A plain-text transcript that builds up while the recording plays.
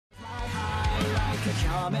a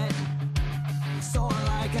comet, soar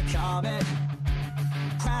like a comet,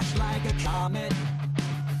 crash like a comet.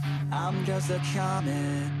 I'm just a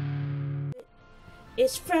comet.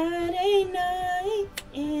 It's Friday night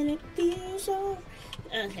and it feels all...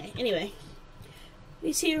 Okay, anyway.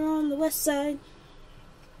 He's here on the west side.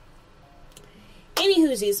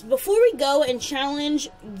 Anywhoosies, before we go and challenge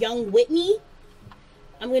young Whitney,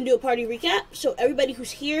 I'm going to do a party recap so everybody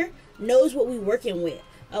who's here knows what we're working with.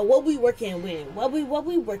 What we working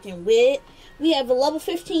with. We have a level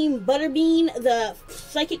 15 Butterbean, the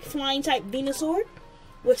Psychic Flying type Venusaur,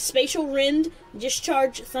 with Spatial Rend,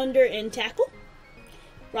 Discharge, Thunder, and Tackle,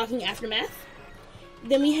 rocking Aftermath.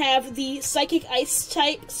 Then we have the Psychic Ice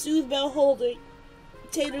type Soothe Bell Holder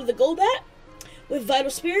Tater the Golbat, with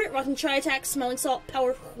Vital Spirit, rocking Tri-Attack, Smelling Salt,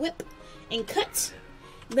 Power Whip, and Cut.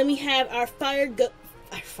 Then we have our Fighting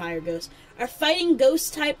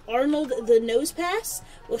Ghost type Arnold the Nose Pass,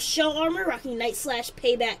 with Shell Armor, rocking Night Slash,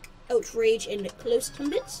 Payback, Outrage, and Close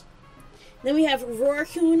Combat. Then we have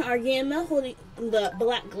Roarcoon Argama holding the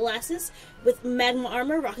Black Glasses, with Magma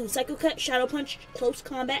Armor, rocking Psycho Cut, Shadow Punch, Close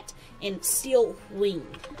Combat, and Steel Wing.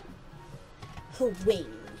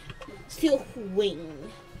 Steel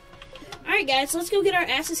Wing. Alright guys, let's go get our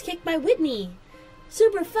asses kicked by Whitney.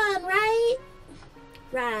 Super fun, right?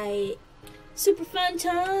 Right. Super fun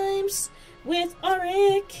times with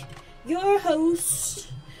Auric, your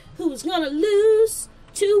host. Who's gonna lose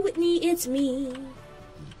to Whitney? It's me.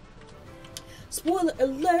 Spoiler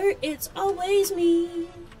alert, it's always me.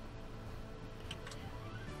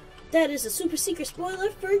 That is a super secret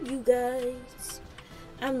spoiler for you guys.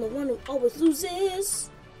 I'm the one who always loses.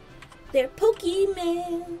 They're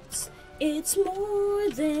Pokemans. It's more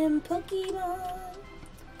than Pokemon.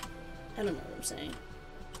 I don't know what I'm saying.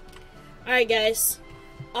 Alright guys.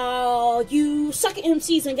 All you sucker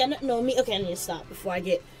MCs ain't got nothing on me. Okay, I need to stop before I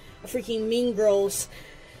get a freaking Mean Girls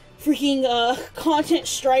freaking content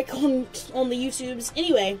strike on the YouTubes.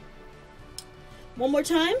 Anyway, one more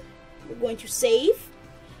time, we're going to save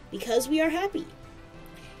because we are happy.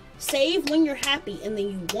 Save when you're happy and then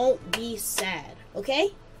you won't be sad.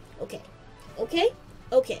 Okay? Okay. Okay?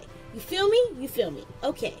 Okay. You feel me? You feel me.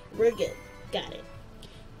 Okay, we're good. Got it.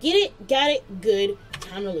 Get it? Got it? Good.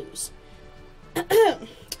 Time to lose.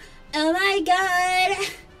 Oh my god.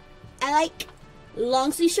 I like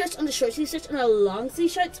long sleeve shirts on the short sleeve shirts on the long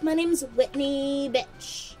sleeve shirts. My name is Whitney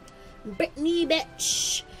Bitch. Brittany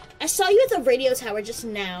Bitch. I saw you at the radio tower just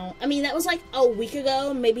now. I mean, that was like a week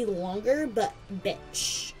ago, maybe longer, but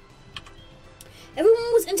bitch.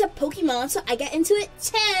 Everyone was into Pokemon, so I got into it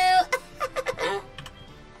too.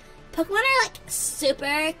 Pokemon are like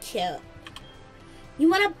super cute. You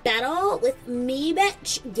want to battle with me,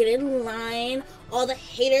 bitch? Get in line. All the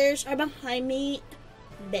haters are behind me,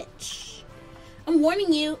 bitch. I'm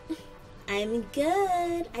warning you. I'm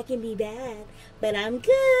good. I can be bad, but I'm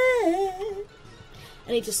good.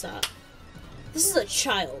 I need to stop. This is a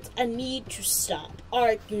child. I need to stop.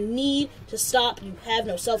 Alright, you need to stop. You have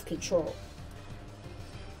no self-control.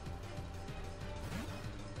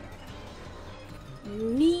 You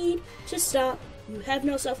need to stop. You have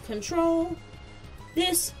no self-control.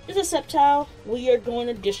 This is a Sceptile. We are going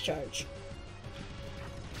to discharge.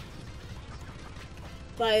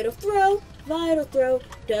 Vital Throw. Vital Throw.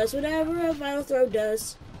 Does whatever a Vital Throw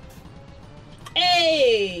does.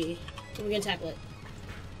 Hey! We're going to tackle it.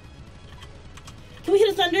 Can we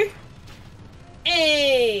hit a Thunder?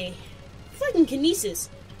 Hey! Fucking Kinesis.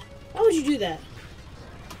 Why would you do that?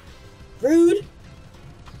 Rude.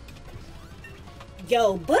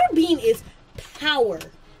 Yo, Butterbean is power.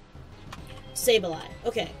 Sableye.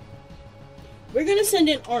 Okay. We're gonna send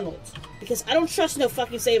in Arnold. Because I don't trust no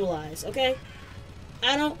fucking Sableyes, okay?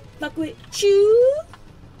 I don't fuck with you.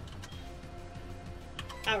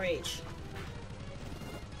 Outrage.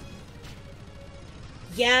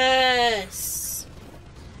 Yes.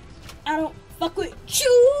 I don't fuck with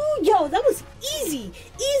you. Yo, that was easy.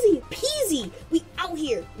 Easy peasy. We out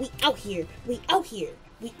here. We out here. We out here.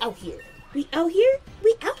 We out here. We out here.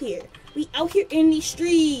 We out here. We out here in these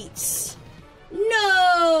streets.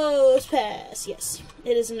 Nose pass. Yes,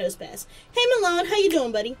 it is a nose pass. Hey, Milan, how you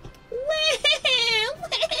doing, buddy?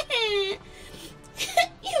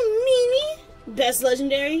 You meanie. Best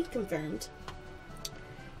legendary confirmed.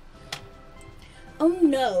 Oh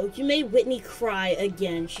no, you made Whitney cry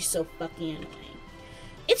again. She's so fucking annoying.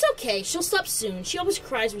 It's okay. She'll stop soon. She always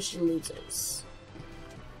cries when she loses.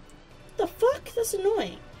 What the fuck? That's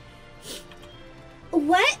annoying.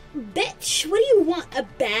 What? Bitch, what do you want? A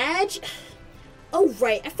badge? Oh,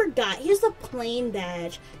 right. I forgot. Here's the plain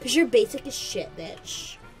badge. Because you're basic as shit,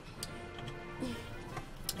 bitch.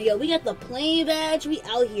 Yo, we got the plane badge. We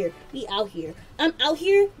out here. We out here. I'm out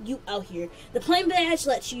here. You out here. The plane badge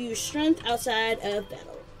lets you use strength outside of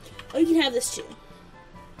battle. Oh, you can have this too.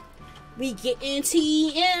 We get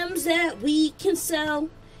TMs that we can sell.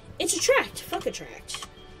 It's a tract. Fuck a tract.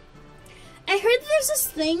 I heard that there's this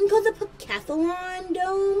thing called the Pokeathelon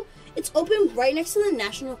Dome. It's open right next to the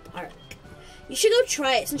National Park. You should go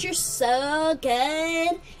try it since you're so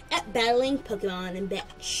good at battling Pokemon and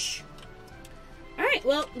bitch. Alright,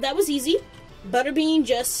 well, that was easy. Butterbean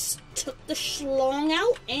just took the schlong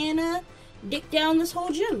out and dicked down this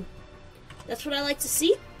whole gym. That's what I like to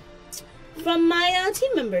see from my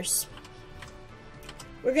team members.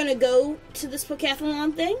 We're gonna go to this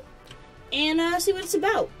Pokeathelon thing and see what it's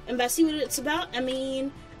about. And by see what it's about, I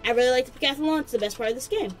mean, I really like the Pokeathelon. It's the best part of this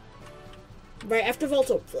game. Right after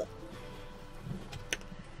Voltorb Flip.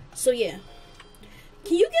 So yeah.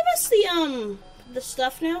 Can you give us the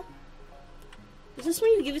stuff now? Is this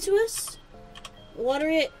when you give it to us? Water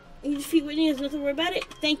it. You defeat Whitney. There's nothing to worry about it.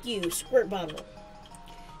 Thank you, squirt bottle.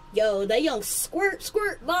 Yo, that young squirt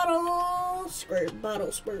bottle. Squirt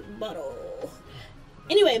bottle.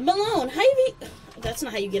 Anyway, Malone, how you be? That's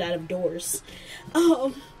not how you get out of doors.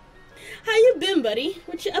 How you been, buddy?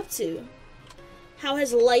 What you up to? How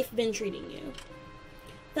has life been treating you?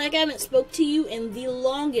 I feel like I haven't spoke to you in the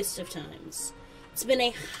longest of times. It's been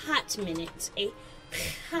a hot minute.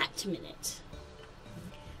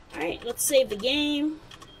 Alright, let's save the game.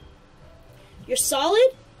 You're solid?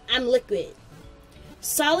 I'm liquid.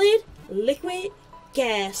 Solid, liquid,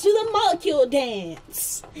 gas. Do the molecule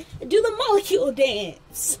dance. Do the molecule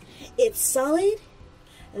dance. It's solid,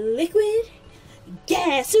 liquid,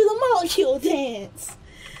 gas. Do the molecule dance.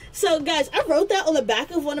 So, guys, I wrote that on the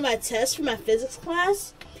back of one of my tests for my physics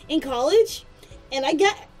class in college, and I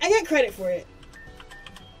got credit for it.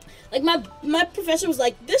 Like, my professor was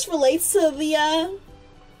like, this relates to the,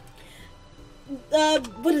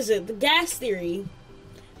 what is it? The gas theory.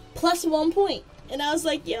 Plus 1 point. And I was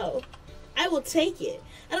like, yo, I will take it.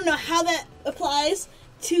 I don't know how that applies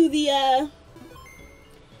to the,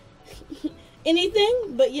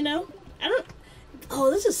 anything, but, you know, I don't,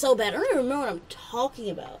 oh, this is so bad. I don't even remember what I'm talking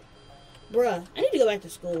about. Bruh, I need to go back to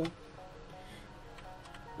school.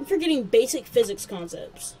 I'm forgetting basic physics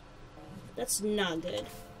concepts. That's not good.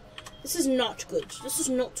 This is not good. This is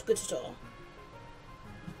not good at all.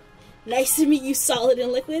 Nice to meet you, solid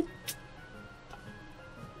and liquid.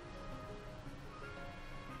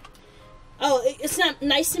 Oh, it's not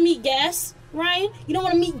nice to meet gas, Ryan? You don't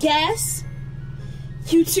want to meet gas?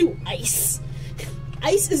 You too, ice.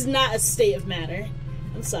 Ice is not a state of matter.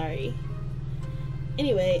 I'm sorry.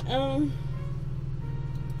 Anyway,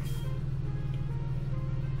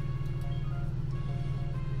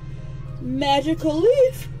 Magical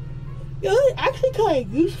Leaf. Yo, it's actually kind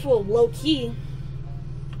of useful, low-key.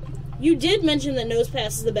 You did mention that Nosepass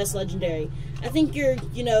is the best legendary. I think you're,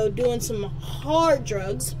 you know, doing some hard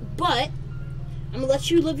drugs, but I'm gonna let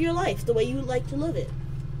you live your life the way you like to live it.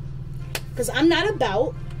 Because I'm not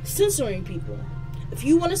about censoring people. If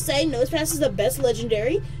you want to say Nosepass is the best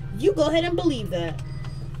legendary, you go ahead and believe that.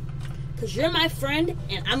 Because you're my friend,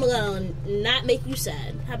 and I'm gonna not make you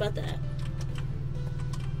sad. How about that?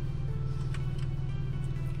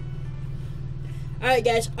 Alright,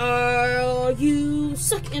 guys. Are you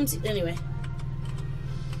suck MC? Anyway.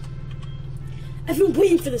 I've been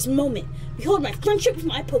waiting for this moment. Behold my friendship with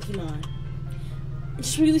my Pokemon. I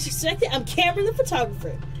just really expected. I'm Cameron the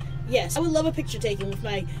photographer. Yes, I would love a picture taken with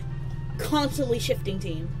my constantly shifting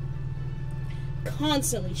team.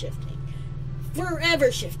 Constantly shifting.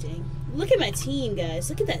 Forever shifting. Look at my team, guys.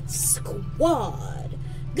 Look at that squad.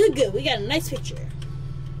 Good, good. We got a nice picture.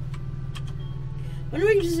 Wonder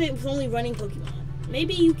if we can just say with only running Pokemon.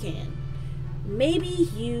 Maybe you can. Maybe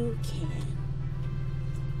you can.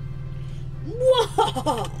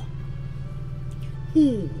 Whoa!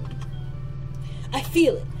 I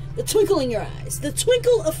feel it. The twinkle in your eyes. The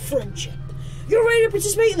twinkle of friendship. You're ready to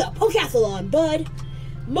participate in the Pokeathelon, bud.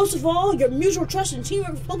 Most of all, your mutual trust and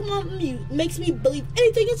teamwork with Pokemon makes me believe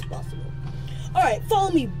anything is possible. Alright,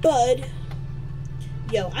 follow me, bud.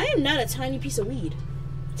 Yo, I am not a tiny piece of weed,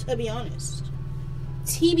 to be honest.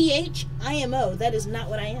 TBH, IMO, that is not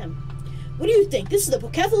what I am. What do you think? This is the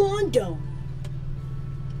Pokeathelon Dome.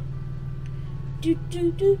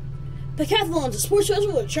 Pokeathelon is a sports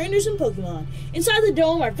festival with trainers and Pokemon. Inside the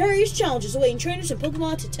dome are various challenges awaiting trainers and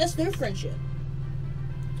Pokemon to test their friendship.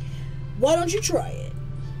 Why don't you try it?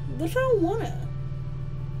 What if I don't wanna?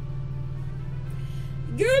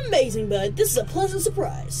 You're amazing, bud. This is a pleasant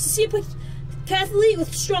surprise. To see a Pokeathlete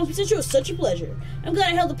with strong potential is such a pleasure. I'm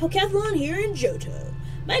glad I held the Pokeathelon here in Johto.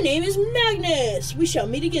 My name is Magnus. We shall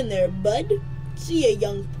meet again there, bud. See ya,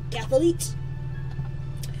 young athlete.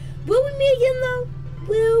 Will we meet again, though?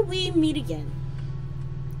 Will we meet again?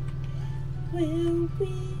 Will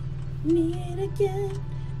we meet again?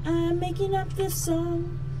 I'm making up this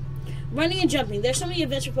song. Running and jumping. There's so many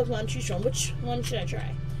events for Pokemon to choose from. Which one should I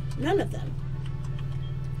try? None of them.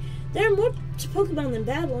 There are more to Pokemon than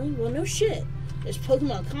battling. Well, no shit. There's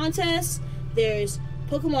Pokemon contests. There's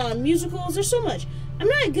Pokemon musicals. There's so much. I'm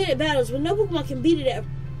not good at battles, but no Pokemon can beat it at...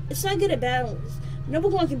 It's not good at battles. No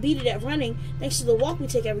Pokemon can beat it at running, thanks to the walk we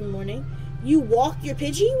take every morning. You walk your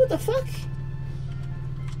Pidgey? What the fuck?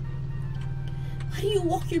 How do you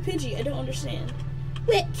walk your Pidgey? I don't understand.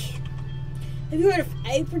 Wick. Have you heard of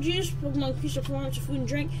Apple Juice? Pokemon increase performance of food and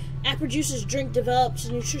drink. Apple Juice's drink develops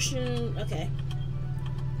nutrition... Okay.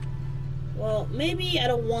 Well, maybe I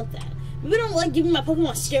don't want that. Maybe I don't like giving my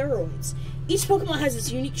Pokemon steroids. Each Pokemon has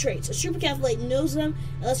its unique traits. A true Pokeathelon knows them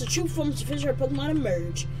and lets a true performance of her Pokemon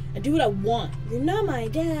emerge. I do what I want. You're not my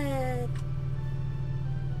dad.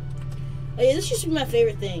 Oh yeah, this used to be my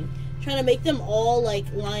favorite thing. Trying to make them all,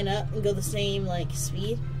 like, line up and go the same, like,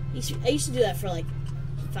 speed. I used to do that for, like,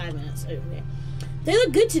 5 minutes. Okay. They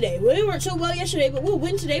look good today. We weren't so well yesterday, but we'll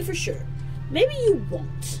win today for sure. Maybe you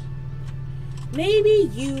won't.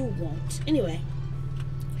 Maybe you won't. Anyway.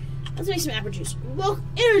 Let's make some apple juice. Well,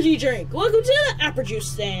 energy drink. Welcome to the apple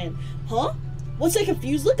juice stand. Huh? What's that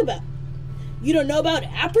confused look about? You don't know about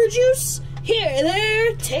apple juice? Here,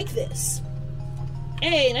 there, take this.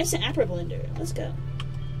 Hey, nice apple blender. Let's go.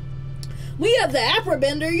 We have the apple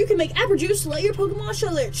blender. You can make apple juice to let your Pokemon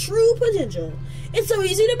show their true potential. It's so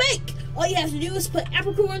easy to make. All you have to do is put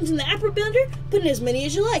apple corns in the apple blender, put in as many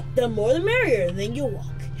as you like. The more the merrier, then you'll walk.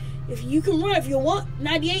 If you can run, if you want,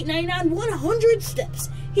 98, 99, 100 steps.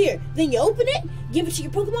 Here, then you open it, give it to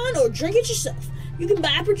your Pokemon, or drink it yourself. You can buy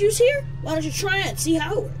apple juice here. Why don't you try it and see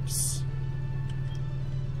how it works?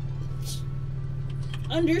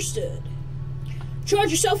 Understood.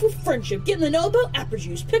 Charge yourself with friendship. Getting to know about apple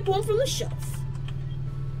juice. Pick one from the shelf.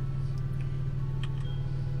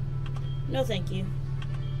 No, thank you.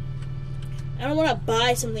 I don't want to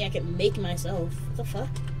buy something I can make myself. What the fuck?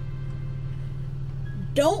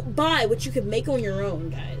 Don't buy what you can make on your own,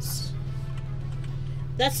 guys.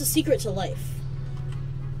 That's the secret to life.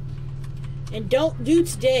 And don't do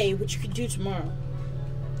today what you can do tomorrow.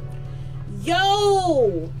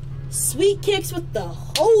 Yo! Sweet Kicks with the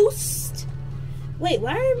host. Wait,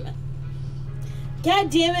 why am I...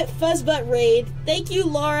 God damn it, Fuzzbutt Raid. Thank you,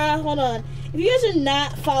 Laura. Hold on. If you guys are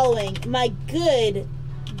not following my good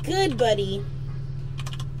buddy,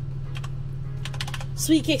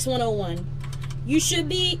 Sweet Kicks 101, you should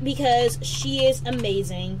be, because she is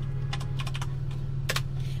amazing.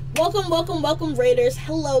 Welcome, welcome, welcome, Raiders.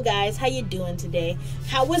 Hello, guys. How you doing today?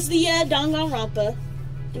 How was the Danganronpa?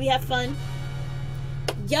 Did we have fun?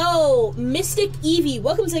 Yo, Mystic Eevee,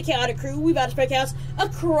 welcome to the Chaotic Crew. We about to spread chaos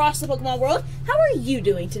across the Pokemon world. How are you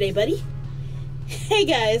doing today, buddy? Hey,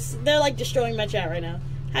 guys. They're, like, destroying my chat right now.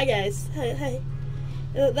 Hi, guys. Hi.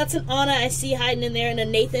 That's an Anna I see hiding in there, and a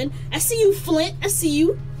Nathan. I see you, Flint. I see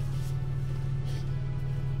you.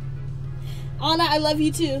 Anna, I love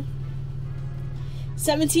you, too.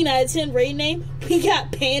 17 out of 10 raid name. We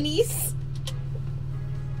got panties.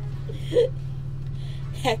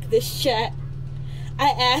 Heck this chat. I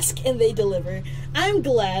ask and they deliver. I'm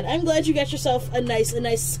glad. I'm glad you got yourself a nice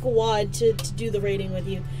squad to do the raiding with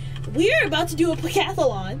you. We're about to do a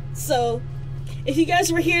Pokeathelon, so if you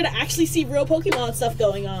guys were here to actually see real Pokemon stuff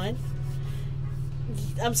going on,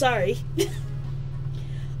 I'm sorry.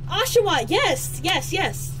 Oshawott, yes.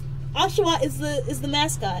 Oshawott is the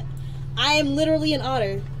mascot. I am literally an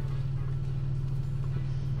otter.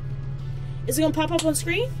 Is it gonna pop up on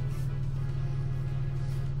screen?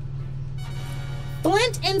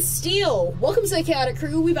 Flint and Steel, welcome to the Chaotic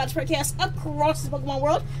Crew. We about to spread chaos across the Pokemon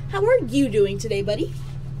world. How are you doing today, buddy?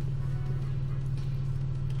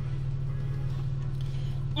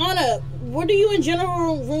 Anna, what are you in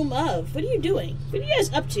general room of? What are you doing? What are you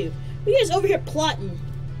guys up to? What are you guys over here plotting?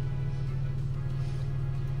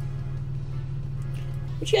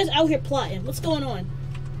 What you guys out here plotting? What's going on?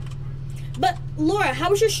 But, Laura,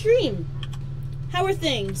 how was your stream? How are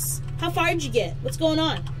things? How far did you get? What's going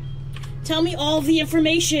on? Tell me all the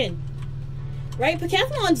information. Right?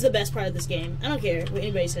 Pokeathelon's the best part of this game. I don't care what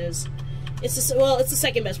anybody says. It's the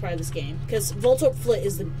second best part of this game. Because Voltorb Flip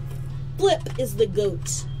is the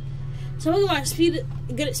GOAT. Some Pokemon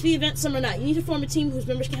are good at speed events, some are not. You need to form a team whose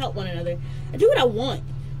members can help one another. I do what I want.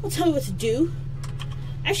 Don't tell me what to do.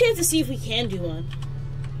 I actually have to see if we can do one.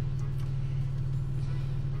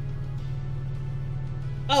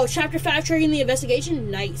 Oh, Chapter 5 triggering the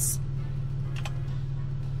investigation? Nice.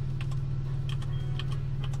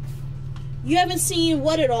 You haven't seen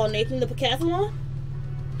what at all, Nathan? The Pokeathelon?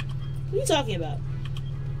 What are you talking about?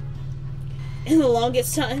 In the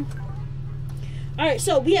longest time. Alright,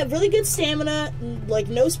 so we have really good stamina, like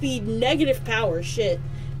no speed, negative power. Shit.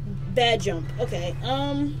 Bad jump. Okay,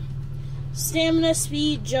 stamina,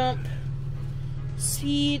 speed, jump,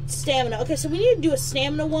 speed, stamina. Okay, so we need to do a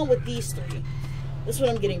stamina one with these three. That's what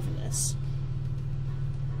I'm getting from this.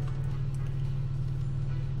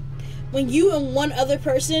 When you and one other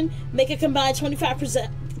person make a combined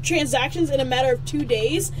 25% transactions in a matter of 2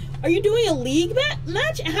 days, are you doing a league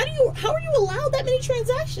match? How are you allowed that many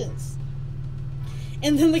transactions?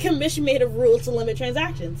 And then the commission made a rule to limit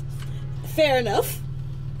transactions. Fair enough.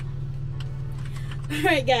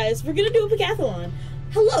 Alright guys, we're gonna do a Pokeathelon.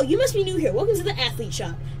 Hello, you must be new here. Welcome to the athlete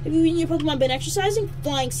shop. Have you and your Pokemon been exercising,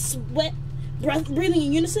 flying, sweat, breathing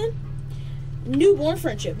in unison? Newborn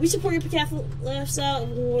friendship. We support your Pokeathlon style.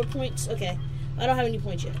 More points. Okay, I don't have any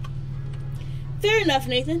points yet. Fair enough,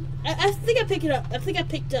 Nathan. I think I picked it up. I think I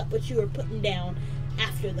picked up what you were putting down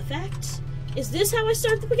after the fact. Is this how I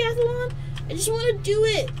start the Pokeathelon? I just want to do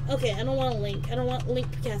it. Okay, I don't want a link. I don't want link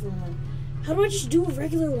Pokeathelon. How do I just do a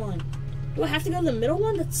regular one? Do I have to go to the middle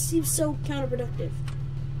one? That seems so counterproductive.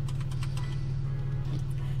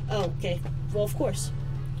 Oh, okay. Well, of course.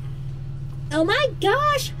 Oh my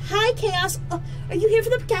gosh! Hi, Chaos! Oh, are you here for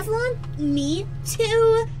the Pokeathelon? Me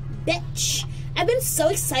too, bitch. I've been so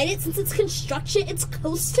excited since its construction. It's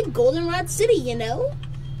close to Goldenrod City, you know?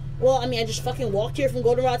 Well, I mean, I just fucking walked here from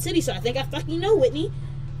Goldenrod City, so I think I fucking know, Whitney.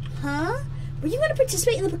 Huh? Were you going to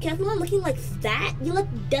participate in the Pokeathelon looking like that? You look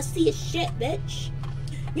dusty as shit, bitch.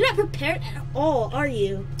 You're not prepared at all, are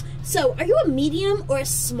you? So, are you a medium or a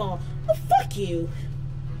small? Oh, fuck you.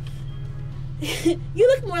 You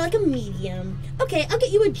look more like a medium. Okay, I'll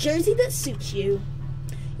get you a jersey that suits you.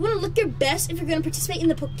 You want to look your best if you're going to participate in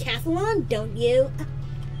the Pokeathelon, don't you?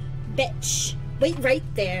 Bitch. Wait right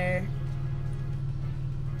there.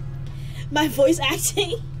 My voice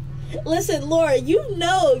acting? Listen, Laura, you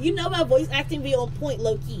know my voice acting be on point,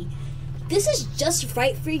 low-key. This is just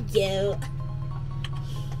right for you.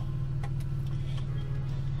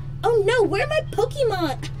 Oh no, where are my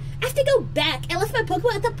Pokemon? I have to go back. I left my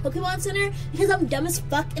Pokemon at the Pokemon Center because I'm dumb as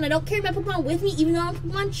fuck and I don't carry my Pokemon with me even though I'm a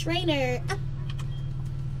Pokemon trainer.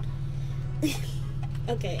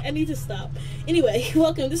 Okay, I need to stop. Anyway,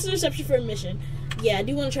 welcome. This is a reception for admission. Yeah, I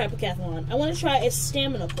do want to try Pokeathelon. I want to try a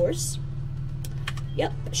stamina course.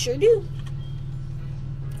 Yep, sure do.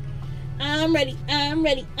 I'm ready. I'm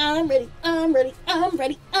ready. I'm ready. I'm ready. I'm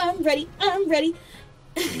ready. I'm ready. I'm ready.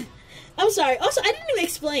 I'm sorry. Also, I didn't even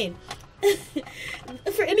explain.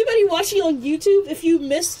 For anybody watching on YouTube, if you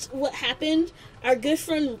missed what happened, our good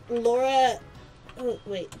friend Laura... Oh,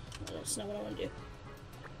 wait. That's not what I want to do.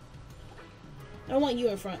 I don't want you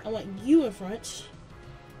in front. I want you in front.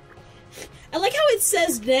 I like how it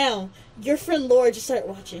says now, your friend Laura just started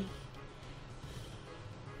watching.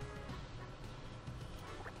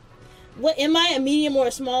 What, am I a medium or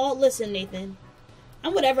a small? Listen, Nathan.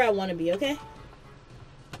 I'm whatever I want to be, okay?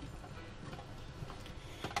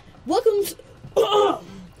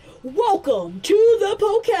 Welcome to the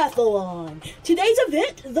Pokeathelon. Today's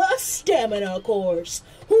event, the Stamina Course.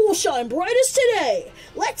 Who will shine brightest today?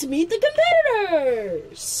 Let's meet the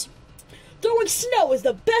competitors. Throwing snow is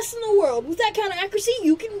the best in the world. With that kind of accuracy,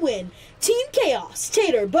 you can win. Team Chaos,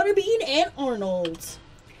 Tater, Butterbean, and Arnold.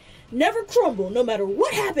 Never crumble, no matter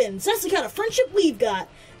what happens. That's the kind of friendship we've got.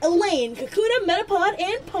 Elaine, Kakuna, Metapod,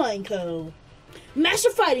 and Pineco. Master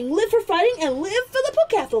Fighting, live for fighting, and live for the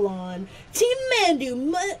Pokeathelon. Team Mandu,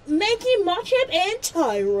 Mankey, Machamp, and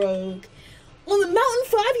Tyrogue. On the mountain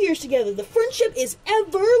 5 years together, the friendship is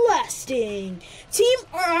everlasting. Team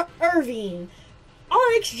Irving,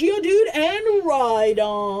 Onyx, Geodude, and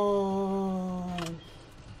Rhydon.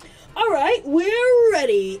 Alright, we're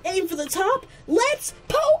ready. Aim for the top. Let's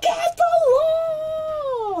Pokeathelon!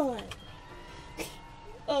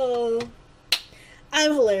 Oh...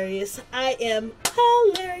 I'm hilarious. I am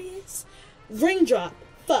hilarious. Ring drop.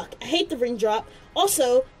 Fuck. I hate the ring drop.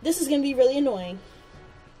 Also, this is going to be really annoying.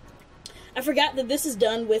 I forgot that this is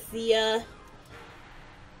done with the,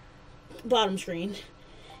 bottom screen.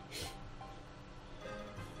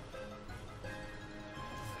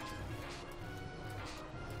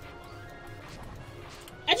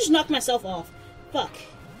 I just knocked myself off. Fuck.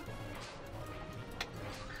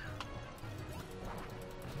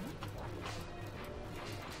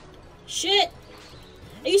 Shit!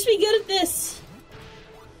 I used to be good at this!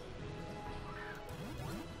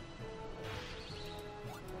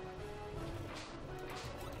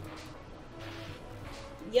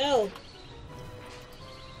 Yo!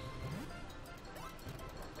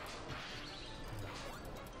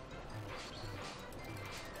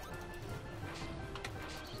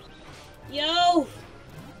 Yo!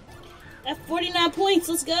 At 49 points,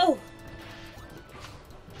 let's go!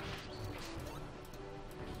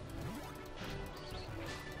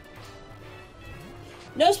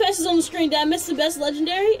 No passes on the screen. Did I miss the best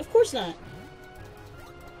legendary? Of course not.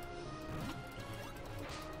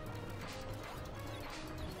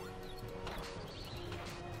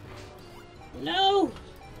 No!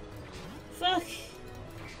 Fuck.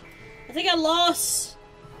 I think I lost.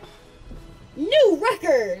 New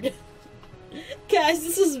record! Guys,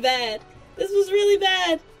 this was bad. This was really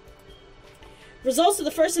bad. Results of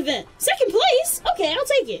the first event. Second place? Okay, I'll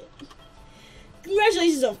take it.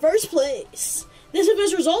 Congratulations on first place. This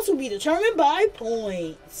event's results will be determined by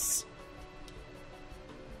points.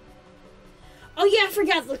 Oh yeah, I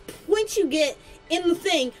forgot. The points you get in the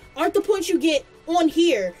thing aren't the points you get on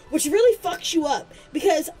here, which really fucks you up.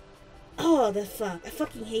 Because, oh, the fuck. I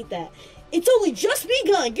fucking hate that. It's only just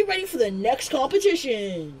begun. Get ready for the next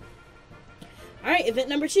competition. Alright, event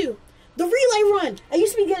number 2. The relay run. I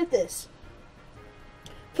used to be good at this.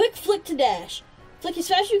 Quick flick to dash. Flick as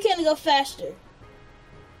fast as you can to go faster.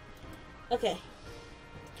 Okay.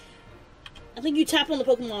 I think you tap on the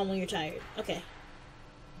Pokemon when you're tired. Okay.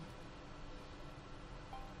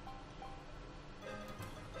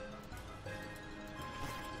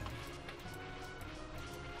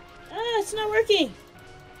 Ah, it's not working.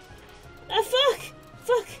 Ah, fuck.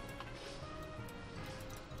 Fuck.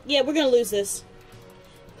 Yeah, we're gonna lose this.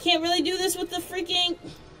 Can't really do this with the freaking...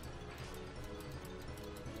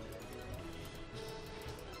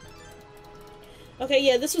 Okay,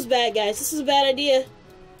 yeah, this was bad, guys. This is a bad idea.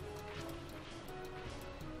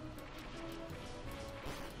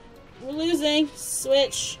 We're losing.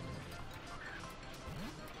 Switch.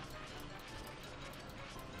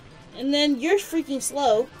 And then you're freaking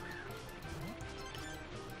slow.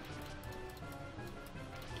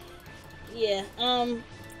 Yeah,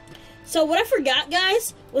 so what I forgot,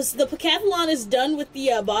 guys, was the Pokeathelon is done with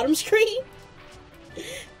the bottom screen.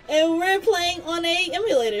 And we're playing on a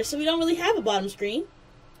emulator, so we don't really have a bottom screen.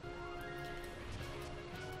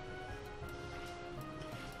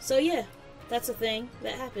 So yeah, that's a thing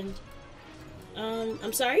that happened.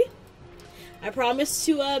 I'm sorry. I promise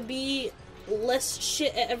to be less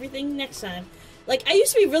shit at everything next time. Like, I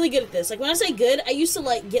used to be really good at this. Like, when I say good, I used to,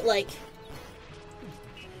 like, get, like,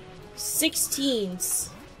 16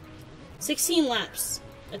 laps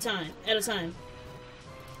at a time.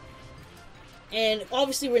 And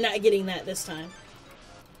obviously we're not getting that this time.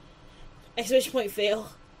 Exclamation point fail.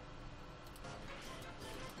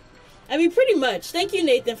 I mean, pretty much. Thank you,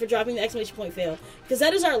 Nathan, for dropping the exclamation point fail. Because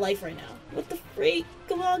that is our life right now. What the freak?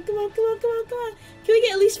 Come on, come on, come on, come on, come on. Can we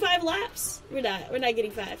get at least 5 laps? We're not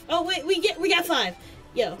getting 5. Oh, wait, we got 5.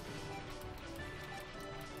 Yo.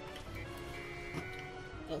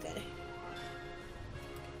 Okay.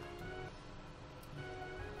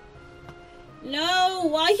 No,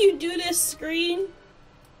 why you do this, screen?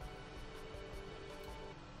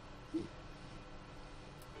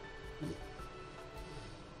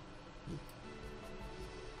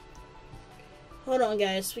 Hold on,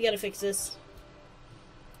 guys. We gotta fix this.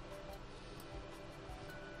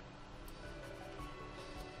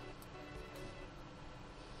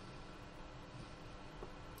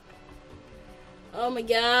 Oh my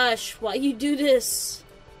gosh, why you do this?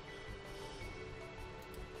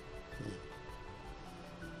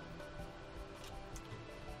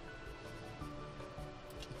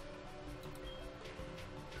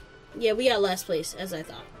 Yeah, we got last place, as I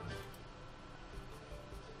thought.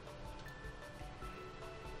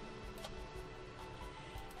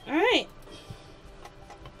 Alright.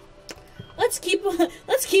 Let's keep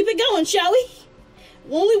it going, shall we?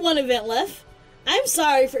 Only one event left. I'm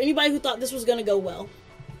sorry for anybody who thought this was gonna go well.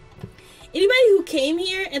 Anybody who came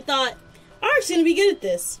here and thought, Ark's gonna be good at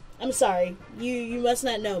this. I'm sorry. You must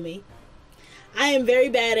not know me. I am very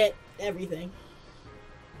bad at everything.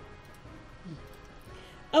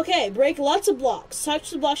 Okay, break lots of blocks. Touch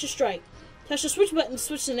the blocks to strike. Touch the switch button to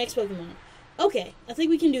switch to the next Pokemon. Okay, I think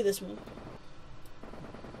we can do this one.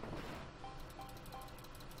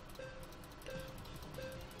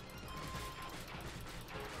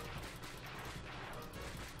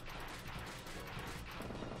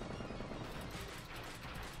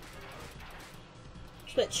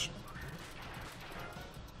 Switch.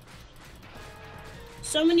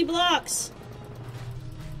 So many blocks.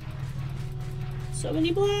 So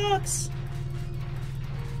many blocks.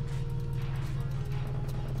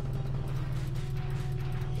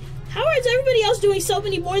 How is everybody else doing so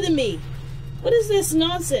many more than me? What is this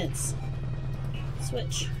nonsense?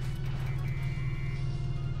 Switch.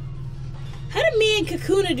 How did me and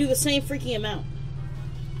Kakuna do the same freaking amount?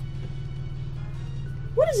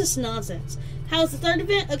 What is this nonsense? How's the third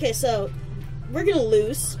event? Okay, so we're gonna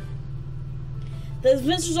lose. The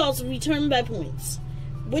event's results will be determined by points.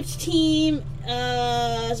 Which team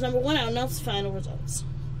is number one? I'll announce the final results.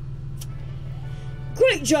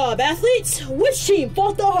 Great job, athletes! Which team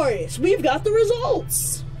fought the hardest? We've got the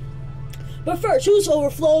results. But first, who's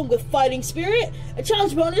overflowing with fighting spirit? A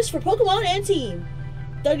challenge bonus for Pokemon and team.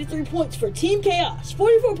 33 points for Team Chaos,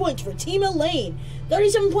 44 points for Team Elaine,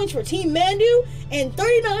 37 points for Team Mandu, and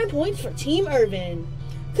 39 points for Team Irvin.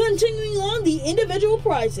 Continuing on the individual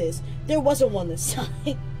prizes, there wasn't one this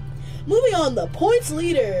time. Moving on, the points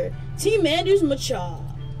leader, Team Mandu's Machop.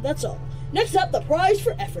 That's all. Next up, the prize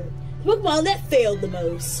for effort, the Pokemon that failed the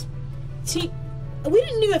most. We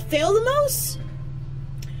didn't even fail the most?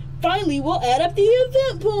 Finally, we'll add up the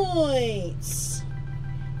event points.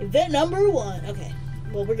 Event number 1. Okay.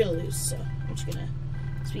 Well, we're gonna lose, so I'm just gonna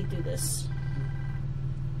speed through this.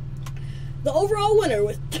 The overall winner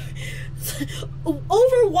with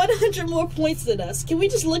over 100 more points than us. Can we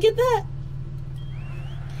just look at that?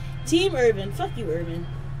 Team Irvin. Fuck you, Irvin.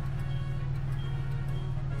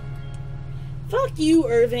 Fuck you,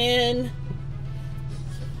 Irvin.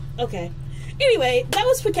 Okay. Anyway, that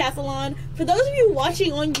was Pokeathelon. For those of you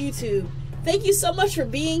watching on YouTube, thank you so much for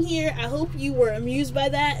being here. I hope you were amused by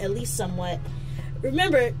that, at least somewhat.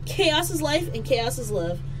 Remember, chaos is life and chaos is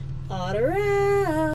love. Otter Out.